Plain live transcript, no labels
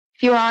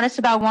If you were honest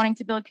about wanting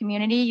to build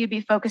community, you'd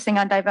be focusing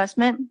on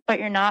divestment, but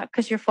you're not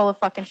because you're full of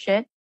fucking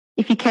shit.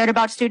 If you cared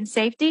about student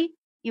safety,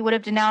 you would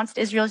have denounced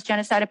Israel's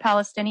genocide of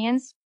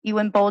Palestinians. You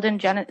embolden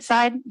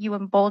genocide, you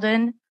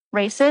embolden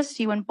racists,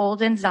 you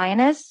embolden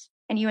Zionists,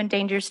 and you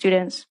endanger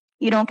students.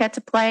 You don't get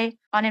to play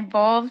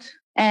uninvolved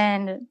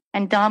and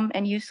dumb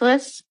and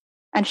useless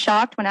and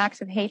shocked when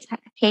acts of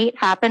hate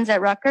happens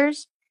at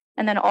Rutgers,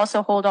 and then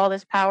also hold all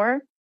this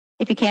power.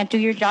 If you can't do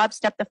your job,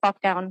 step the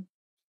fuck down.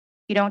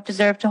 You don't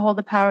deserve to hold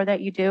the power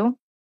that you do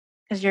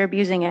because you're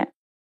abusing it.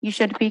 You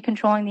should be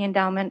controlling the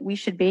endowment. We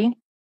should be.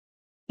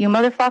 You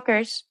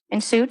motherfuckers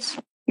in suits,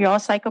 you're all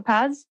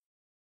psychopaths,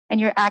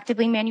 and you're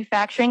actively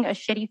manufacturing a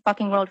shitty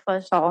fucking world for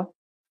us all.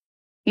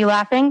 You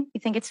laughing? You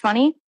think it's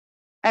funny?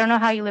 I don't know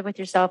how you live with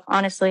yourself,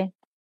 honestly.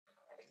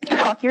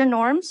 Fuck your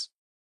norms.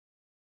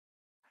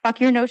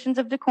 Fuck your notions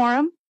of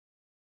decorum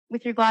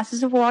with your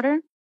glasses of water,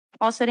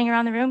 all sitting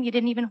around the room. You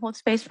didn't even hold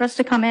space for us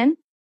to come in.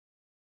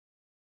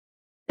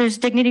 There's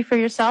dignity for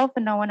yourself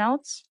and no one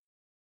else.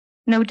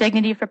 No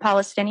dignity for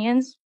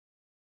Palestinians.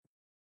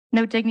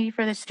 No dignity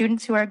for the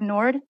students who are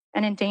ignored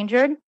and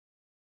endangered.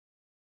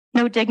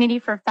 No dignity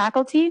for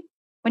faculty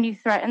when you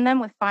threaten them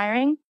with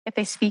firing if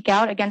they speak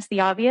out against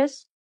the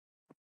obvious.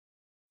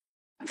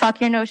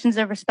 Fuck your notions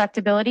of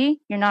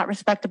respectability. You're not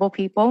respectable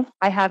people.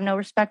 I have no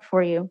respect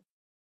for you.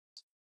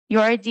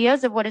 Your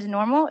ideas of what is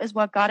normal is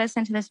what got us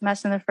into this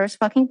mess in the first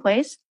fucking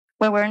place,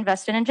 where we're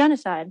invested in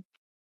genocide.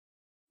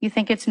 You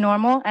think it's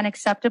normal and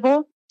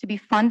acceptable to be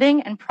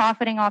funding and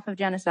profiting off of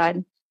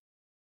genocide.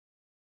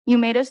 You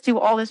made us do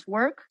all this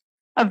work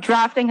of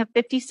drafting a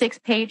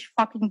 56-page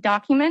fucking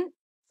document,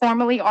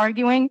 formally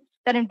arguing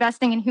that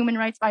investing in human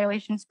rights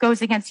violations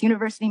goes against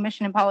university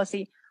mission and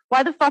policy.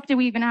 Why the fuck do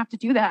we even have to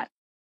do that?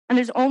 And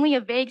there's only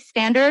a vague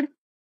standard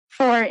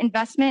for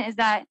investment, is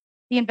that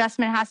the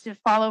investment has to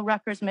follow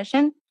Rutgers'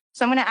 mission.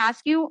 So I'm going to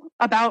ask you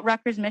about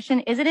Rutgers' mission.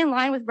 Is it in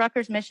line with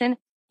Rutgers' mission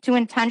to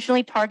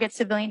intentionally target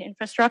civilian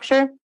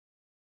infrastructure,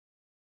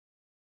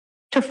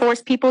 to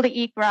force people to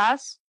eat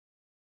grass,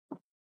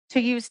 to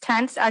use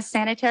tents as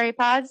sanitary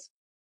pads,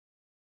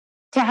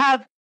 to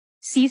have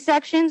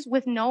C-sections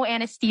with no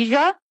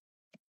anesthesia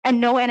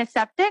and no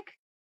antiseptic?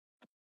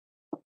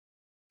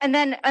 And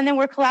then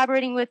we're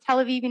collaborating with Tel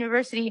Aviv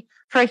University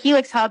for a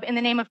Helix Hub in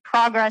the name of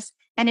progress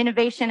and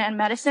innovation and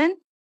medicine.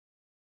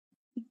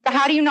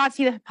 How do you not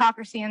see the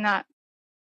hypocrisy in that?